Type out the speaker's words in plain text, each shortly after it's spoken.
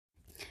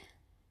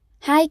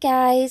Hi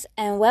guys,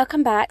 and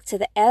welcome back to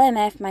the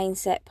LMF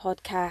Mindset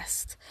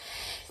podcast.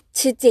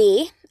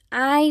 Today,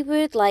 I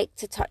would like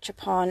to touch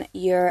upon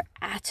your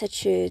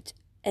attitude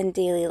in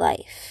daily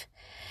life.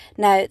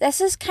 Now,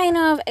 this is kind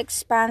of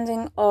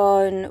expanding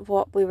on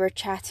what we were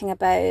chatting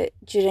about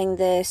during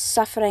the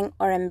Suffering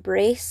or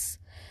Embrace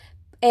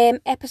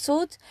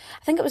episode.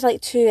 I think it was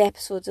like 2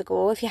 episodes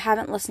ago. If you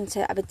haven't listened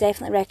to it, I would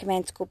definitely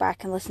recommend to go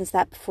back and listen to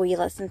that before you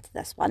listen to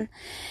this one.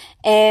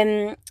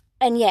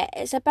 And yeah,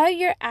 it's about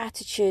your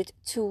attitude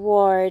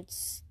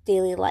towards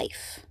daily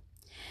life.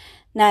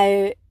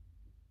 Now,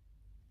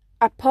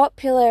 a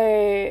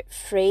popular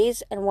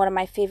phrase and one of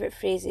my favourite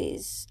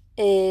phrases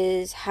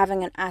is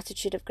having an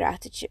attitude of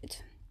gratitude.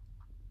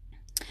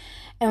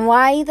 And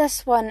why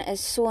this one is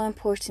so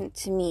important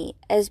to me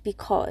is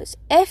because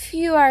if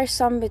you are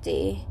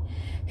somebody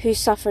who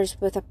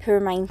suffers with a poor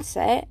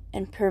mindset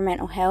and poor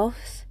mental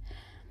health,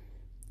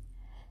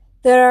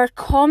 there are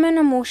common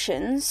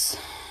emotions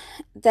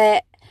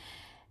that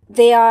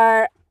they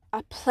are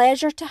a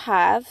pleasure to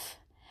have,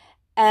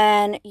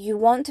 and you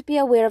want to be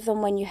aware of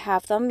them when you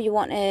have them. You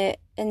want to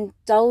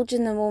indulge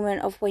in the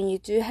moment of when you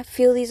do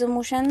feel these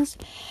emotions.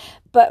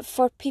 But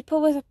for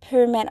people with a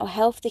poor mental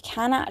health, they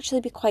can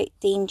actually be quite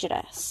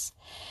dangerous.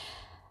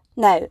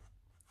 Now,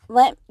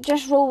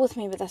 just roll with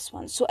me with this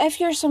one. So if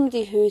you're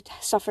somebody who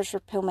suffers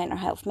from poor mental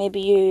health, maybe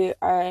you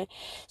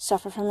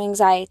suffer from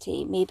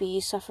anxiety, maybe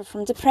you suffer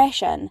from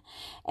depression,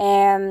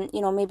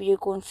 maybe you're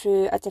going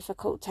through a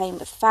difficult time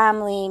with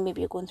family,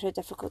 maybe you're going through a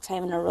difficult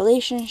time in a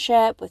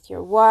relationship, with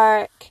your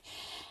work.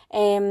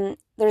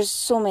 There's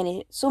so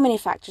many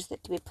factors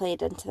that can be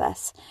played into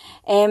this.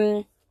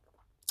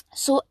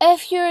 So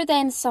if you're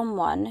then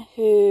someone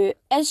who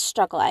is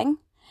struggling,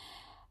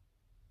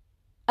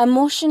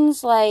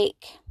 emotions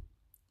like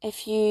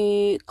if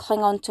you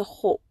cling on to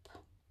hope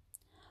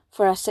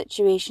for a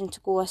situation to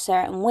go a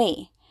certain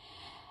way.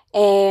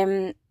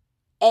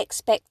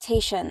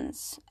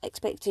 Expectations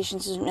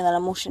isn't really an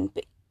emotion,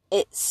 but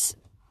it's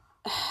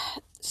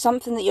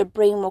something that your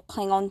brain will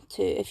cling on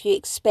to. If you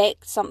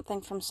expect something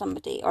from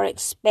somebody or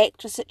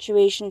expect a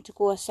situation to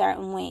go a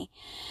certain way.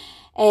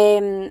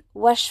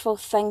 Wishful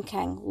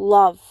thinking,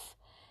 love.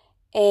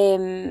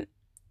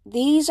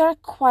 These are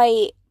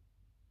quite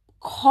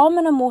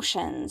common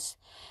emotions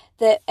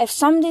that if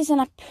somebody's in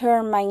a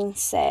poor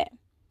mindset,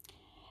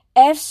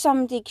 if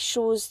somebody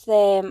shows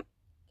them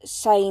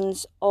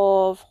signs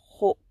of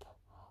hope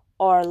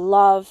or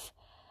love,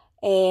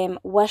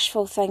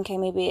 wishful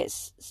thinking, maybe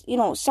it's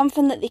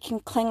something that they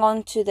can cling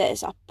on to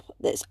that's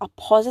a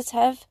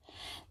positive,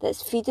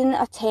 that's feeding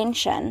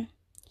attention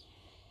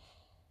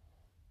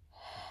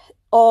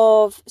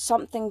of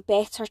something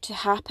better to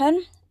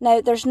happen. Now,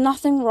 there's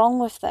nothing wrong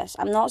with this.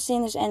 I'm not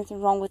saying there's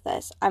anything wrong with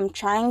this. I'm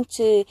trying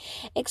to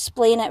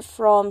explain it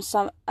from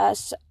a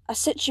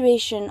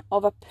situation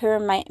of a poor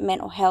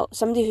mental health,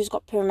 somebody who's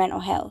got poor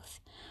mental health.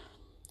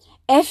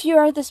 If you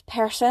are this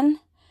person,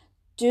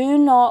 do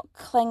not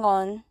cling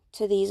on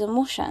to these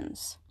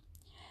emotions,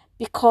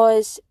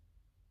 because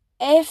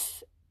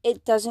if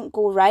it doesn't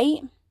go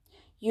right,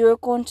 you're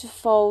going to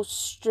fall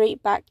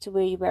straight back to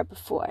where you were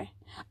before,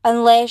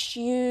 unless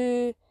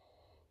you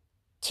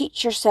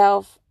teach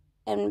yourself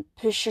and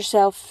push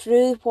yourself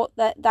through what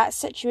that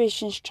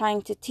situation is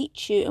trying to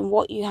teach you and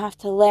what you have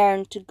to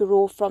learn to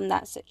grow from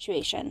that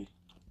situation.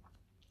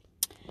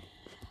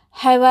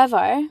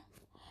 However,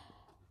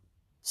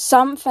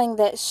 something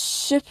that's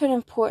super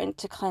important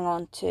to cling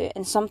on to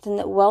and something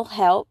that will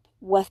help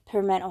with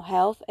poor mental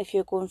health if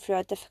you're going through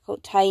a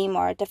difficult time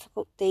or a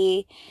difficult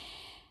day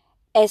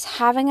is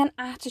having an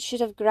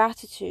attitude of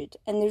gratitude.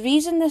 And the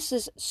reason this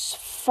is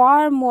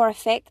far more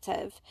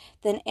effective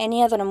than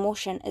any other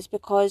emotion is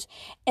because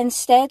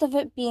instead of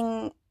it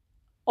being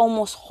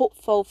almost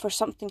hopeful for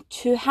something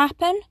to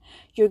happen,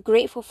 you're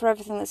grateful for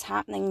everything that's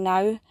happening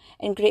now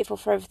and grateful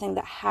for everything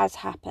that has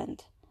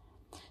happened.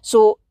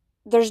 So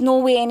there's no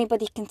way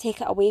anybody can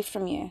take it away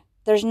from you.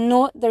 There's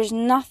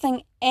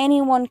nothing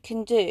anyone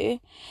can do.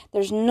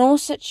 There's no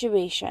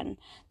situation.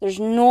 There's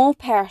no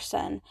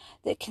person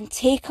that can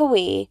take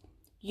away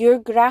your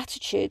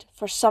gratitude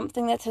for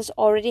something that has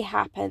already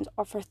happened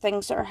or for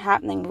things that are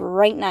happening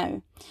right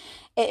now.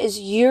 It is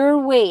your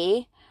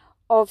way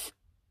of...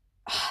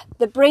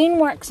 The brain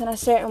works in a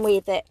certain way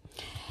that...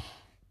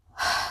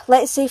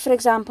 Let's say, for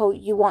example,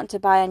 you want to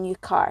buy a new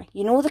car.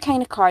 You know the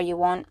kind of car you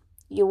want.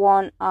 You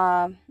want,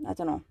 an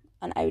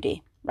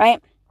Audi,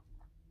 right?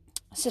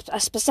 A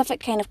specific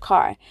kind of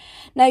car.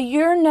 Now,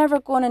 you're never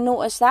going to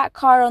notice that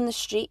car on the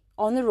street,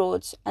 on the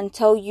roads,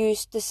 until you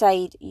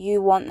decide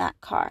you want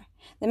that car.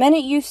 The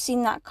minute you've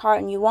seen that car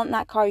and you want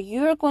that car,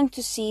 you're going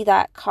to see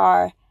that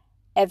car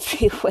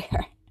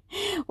everywhere.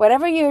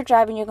 Wherever you're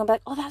driving, you're going to be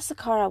like, oh, that's the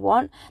car I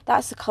want.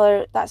 That's the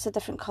colour. That's a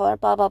different colour.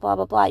 Blah, blah, blah,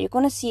 blah, blah. You're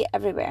going to see it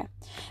everywhere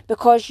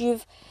because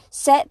you've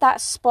set that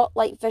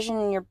spotlight vision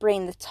in your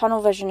brain, the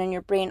tunnel vision in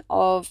your brain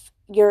of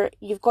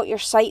you've got your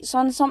sights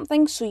on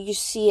something, so you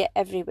see it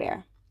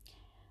everywhere.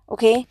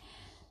 Okay?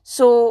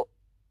 So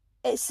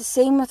it's the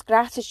same with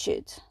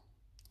gratitude.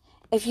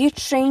 If you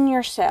train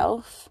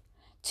yourself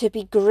to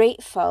be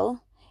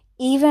grateful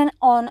even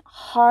on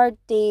hard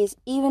days,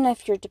 even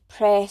if you're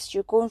depressed,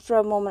 you're going through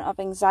a moment of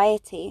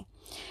anxiety,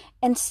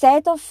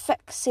 instead of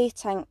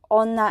fixating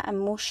on that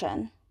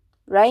emotion,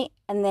 right,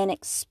 and then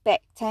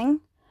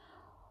expecting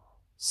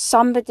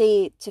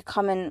somebody to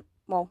come and,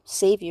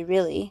 save you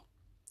really,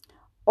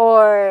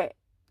 or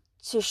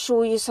to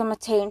show you some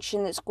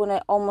attention that's going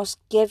to almost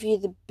give you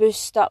the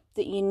boost up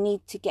that you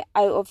need to get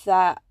out of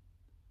that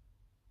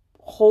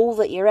hole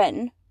that you're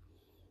in,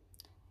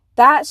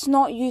 that's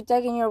not you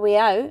digging your way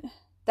out.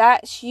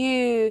 That's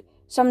you,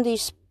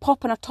 somebody's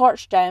popping a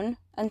torch down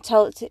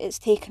until it's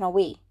taken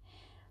away.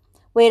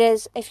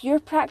 Whereas if you're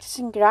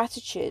practicing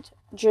gratitude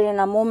during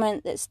a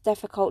moment that's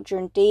difficult,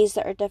 during days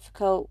that are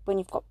difficult, when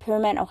you've got poor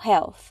mental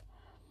health,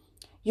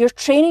 you're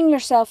training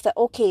yourself that,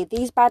 okay,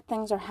 these bad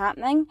things are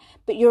happening,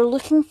 but you're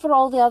looking for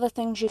all the other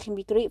things you can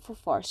be grateful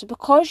for. So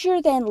because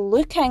you're then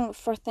looking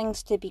for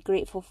things to be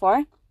grateful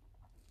for,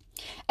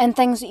 and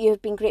things that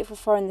you've been grateful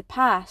for in the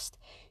past,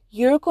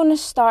 you're going to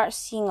start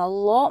seeing a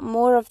lot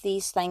more of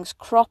these things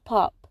crop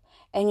up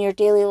in your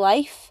daily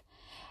life.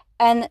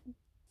 And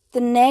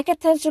the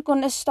negatives are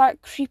going to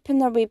start creeping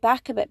their way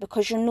back a bit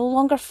because you're no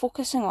longer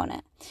focusing on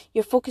it.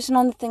 You're focusing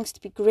on the things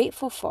to be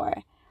grateful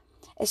for.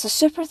 It's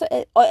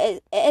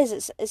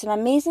it's an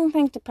amazing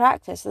thing to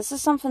practice. This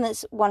is something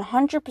that's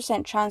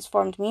 100%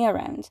 transformed me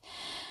around.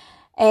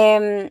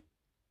 And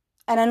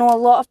I know a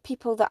lot of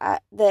people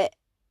that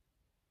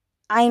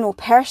I know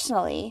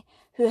personally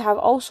who have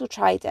also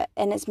tried it,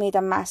 and it's made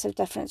a massive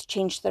difference,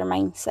 changed their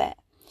mindset.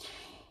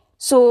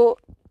 So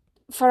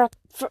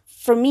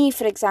for me,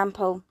 for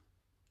example,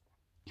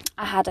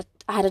 I had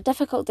a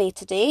difficult day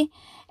today.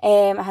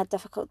 I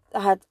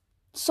had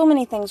so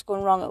many things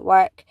going wrong at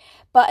work,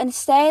 but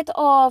instead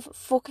of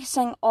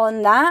focusing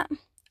on that,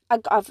 I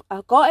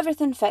got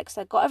everything fixed.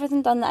 I got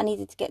everything done that I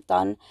needed to get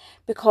done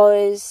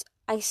because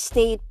I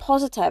stayed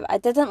positive. I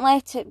didn't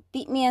let it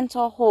beat me into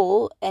a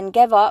hole and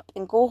give up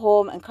and go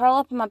home and curl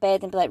up in my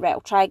bed and be like, right,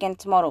 I'll try again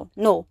tomorrow.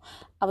 No,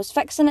 I was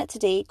fixing it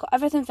today, got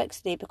everything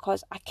fixed today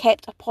because I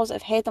kept a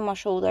positive head on my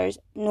shoulders,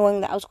 knowing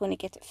that I was going to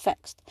get it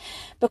fixed.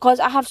 Because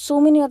I have so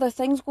many other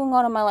things going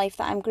on in my life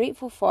that I'm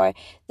grateful for,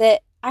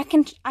 that I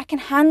can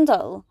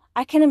handle.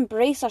 I can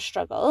embrace a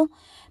struggle,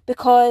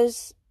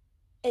 because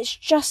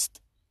it's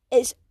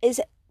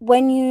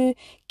when you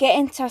get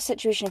into a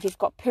situation, if you've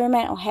got poor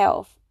mental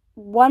health,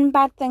 one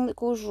bad thing that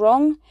goes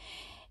wrong,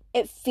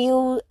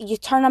 you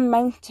turn a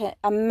mountain,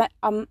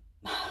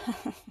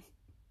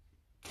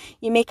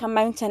 you make a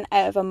mountain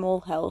out of a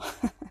molehill.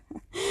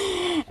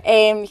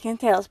 You can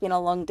tell it's been a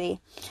long day.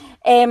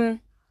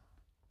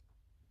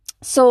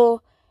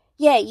 So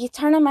yeah, you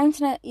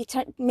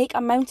make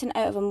a mountain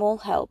out of a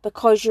molehill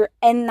because you're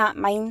in that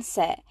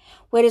mindset.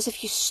 Whereas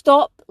if you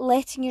stop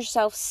letting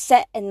yourself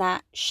sit in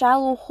that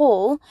shallow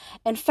hole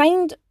and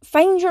find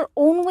your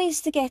own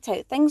ways to get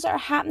out, things that are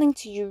happening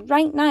to you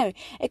right now.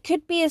 It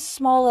could be as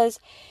small as,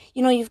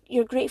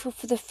 you're grateful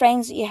for the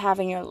friends that you have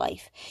in your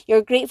life.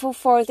 You're grateful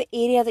for the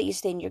area that you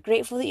stay in. You're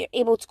grateful that you're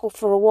able to go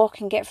for a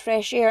walk and get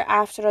fresh air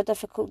after a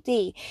difficult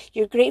day.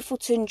 You're grateful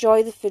to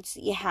enjoy the foods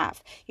that you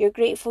have. You're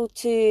grateful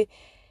to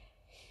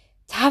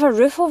have a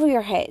roof over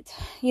your head.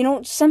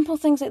 Simple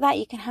things like that.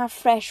 You can have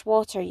fresh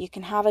water. You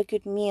can have a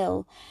good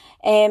meal.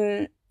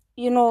 There's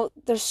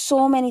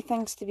so many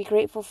things to be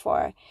grateful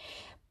for.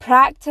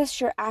 Practice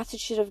your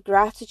attitude of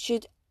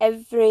gratitude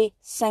every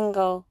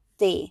single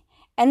day.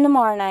 In the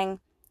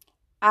morning,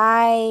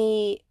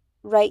 I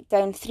write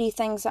down 3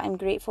 things that I'm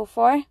grateful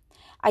for.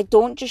 I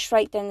don't just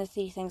write down the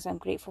 3 things I'm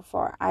grateful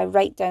for. I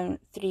write down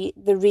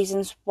the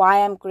reasons why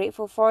I'm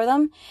grateful for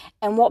them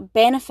and what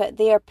benefit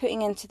they are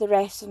putting into the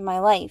rest of my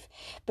life.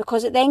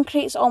 Because it then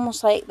creates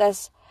almost like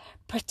this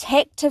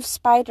protective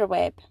spider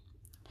web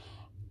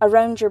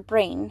around your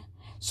brain.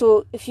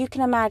 So if you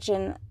can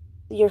imagine,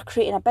 you're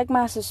creating a big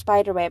massive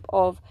spider web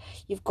of,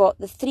 you've got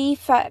the 3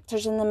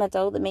 factors in the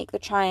middle that make the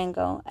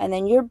triangle, and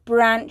then you're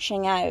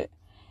branching out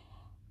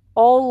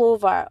all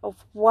over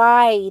of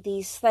why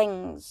these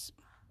things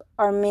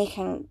are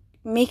making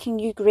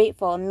you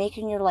grateful and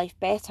making your life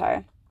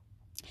better,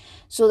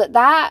 so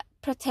that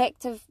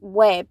protective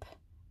web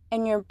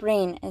in your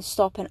brain is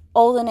stopping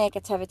all the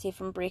negativity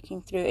from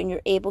breaking through, and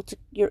you're able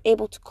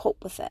to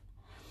cope with it.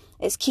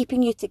 It's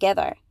keeping you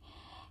together.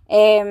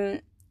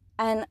 And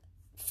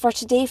for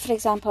today, for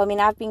example,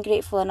 I've been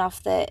grateful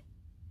enough that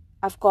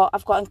I've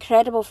got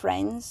incredible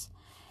friends.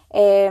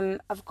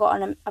 I've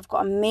got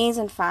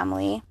amazing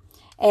family.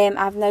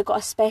 I've now got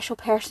a special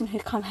person who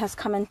has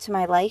come into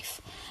my life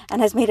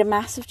and has made a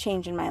massive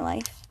change in my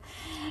life.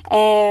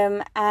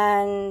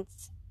 And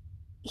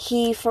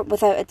he,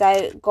 without a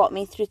doubt, got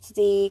me through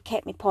today,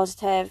 kept me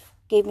positive,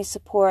 gave me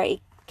support.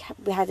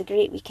 We had a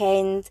great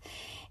weekend.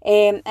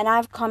 And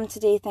I've come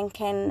today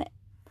thinking,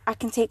 I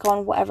can take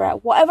on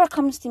whatever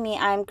comes to me.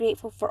 I'm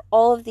grateful for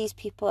all of these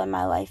people in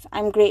my life.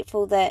 I'm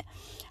grateful that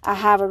I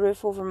have a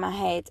roof over my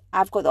head.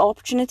 I've got the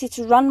opportunity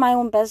to run my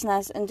own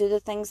business and do the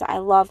things that I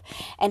love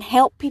and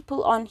help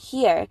people on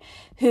here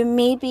who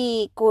may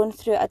be going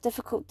through a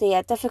difficult day,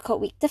 a difficult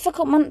week,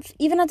 difficult month,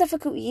 even a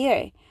difficult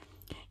year.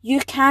 You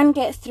can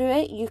get through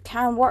it. You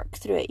can work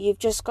through it. You've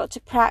just got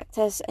to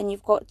practice, and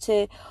you've got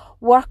to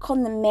work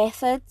on the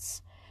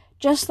methods,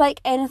 just like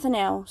anything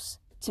else,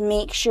 to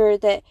make sure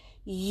that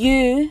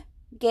you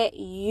get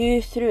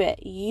you through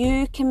it.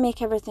 You can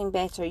make everything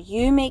better.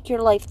 You make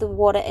your life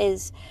what it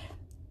is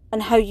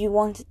and how you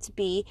want it to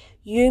be.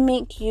 You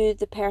make you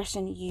the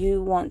person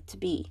you want to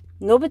be.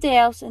 Nobody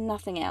else and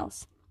nothing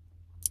else.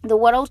 The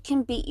world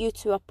can beat you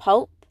to a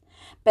pulp,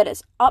 but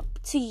it's up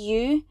to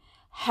you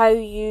how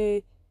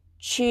you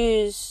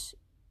choose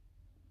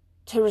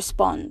to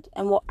respond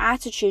and what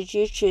attitude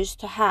you choose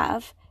to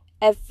have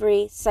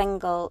every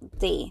single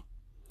day.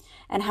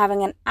 And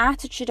having an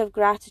attitude of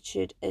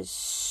gratitude is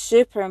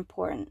super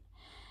important.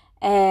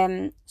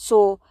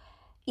 So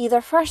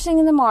either first thing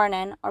in the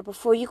morning or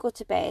before you go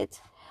to bed.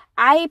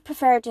 I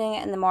prefer doing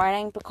it in the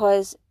morning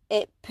because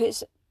it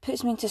puts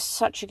me into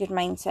such a good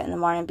mindset in the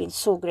morning, being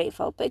so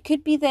grateful. But it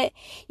could be that,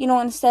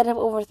 instead of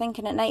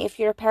overthinking at night, if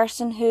you're a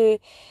person who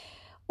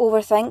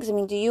overthinks,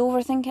 do you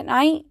overthink at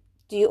night?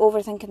 Do you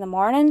overthink in the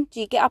morning? Do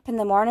you get up in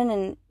the morning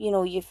and,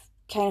 you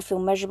kind of feel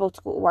miserable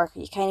to go to work, or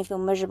you kind of feel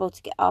miserable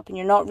to get up and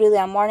you're not really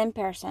a morning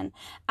person?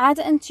 Add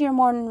it into your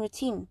morning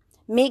routine.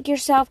 Make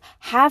yourself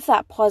have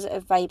that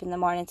positive vibe in the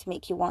morning to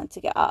make you want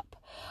to get up.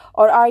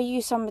 Or are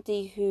you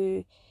somebody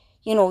who,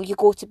 you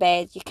go to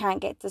bed, you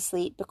can't get to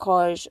sleep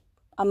because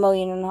a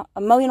million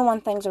and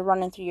one things are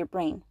running through your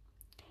brain?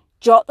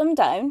 Jot them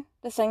down,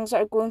 the things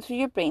that are going through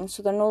your brain,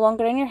 so they're no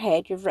longer in your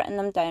head. You've written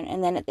them down,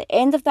 and then at the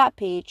end of that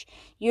page,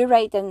 you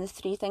write down the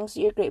 3 things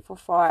that you're grateful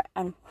for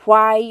and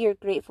why you're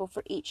grateful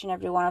for each and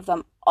every one of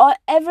them.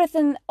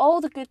 Everything, all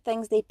the good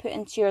things they put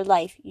into your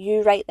life,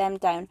 you write them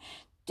down.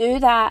 Do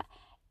that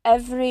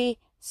every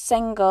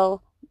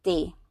single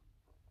day.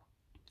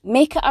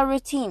 Make it a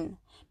routine.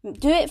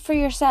 Do it for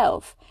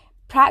yourself.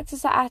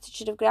 Practice that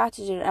attitude of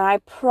gratitude, and I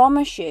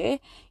promise you,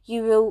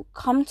 you will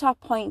come to a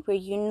point where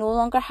you no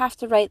longer have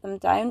to write them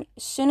down.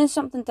 As soon as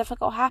something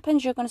difficult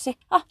happens, you're going to say,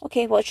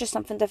 okay, well, it's just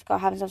something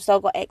difficult happens. I've still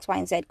got X, Y,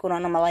 and Z going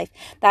on in my life.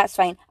 That's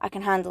fine. I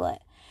can handle it.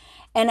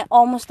 And it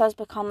almost does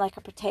become like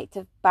a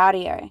protective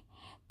barrier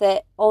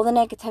that all the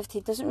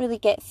negativity doesn't really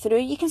get through.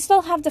 You can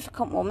still have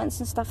difficult moments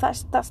and stuff.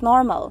 That's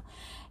normal.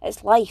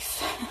 It's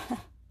life.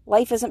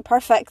 Life isn't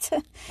perfect.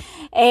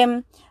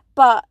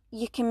 But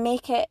you can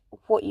make it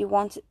what you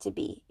want it to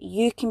be.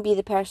 You can be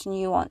the person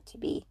you want to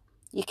be.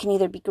 You can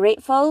either be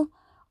grateful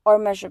or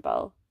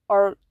miserable,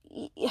 or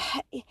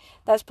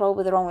that's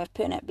probably the wrong way of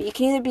putting it. But you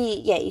can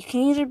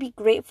either be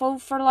grateful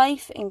for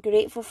life and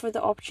grateful for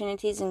the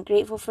opportunities and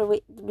grateful for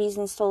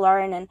reasons to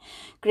learn and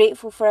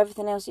grateful for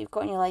everything else you've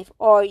got in your life,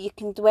 or you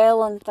can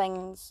dwell on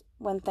things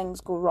when things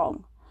go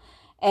wrong,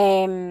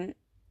 and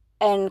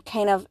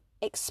kind of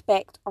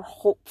expect or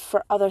hope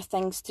for other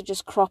things to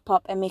just crop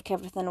up and make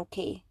everything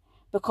okay.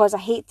 Because I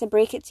hate to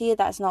break it to you,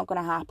 that's not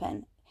going to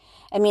happen.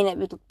 It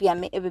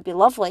would be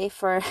lovely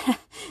for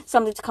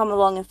somebody to come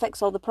along and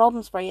fix all the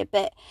problems for you,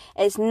 but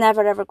it's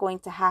never ever going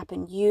to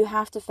happen. You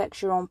have to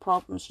fix your own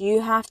problems.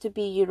 You have to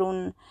be your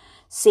own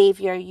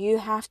saviour. You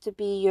have to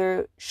be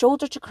your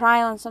shoulder to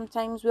cry on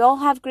sometimes. We all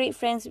have great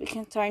friends that we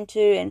can turn to,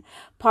 and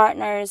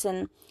partners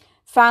and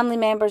family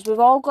members. We've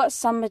all got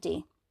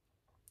somebody.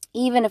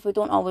 Even if we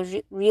don't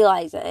always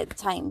realise it at the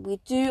time, we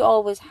do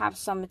always have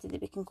somebody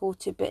that we can go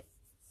to, but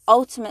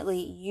ultimately,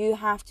 you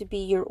have to be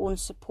your own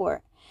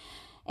support.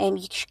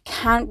 You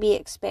can't be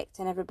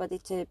expecting everybody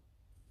to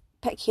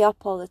pick you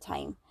up all the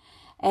time.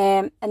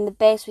 And the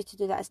best way to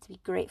do that is to be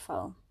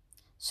grateful.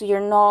 So you're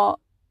not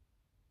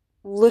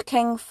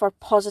looking for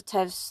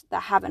positives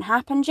that haven't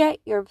happened yet.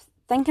 You're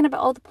thinking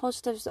about all the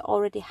positives that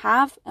already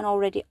have and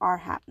already are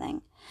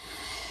happening.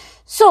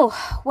 So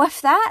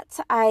with that,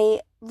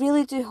 I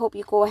really do hope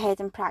you go ahead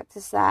and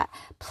practice that.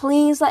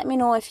 Please let me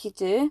know if you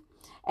do.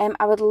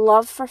 I would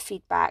love for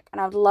feedback, and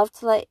I would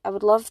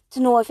love to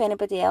know if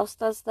anybody else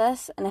does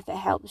this and if it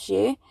helps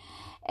you.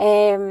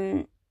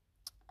 And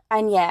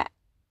yeah,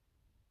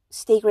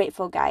 stay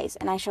grateful, guys,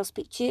 and I shall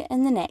speak to you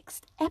in the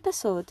next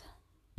episode.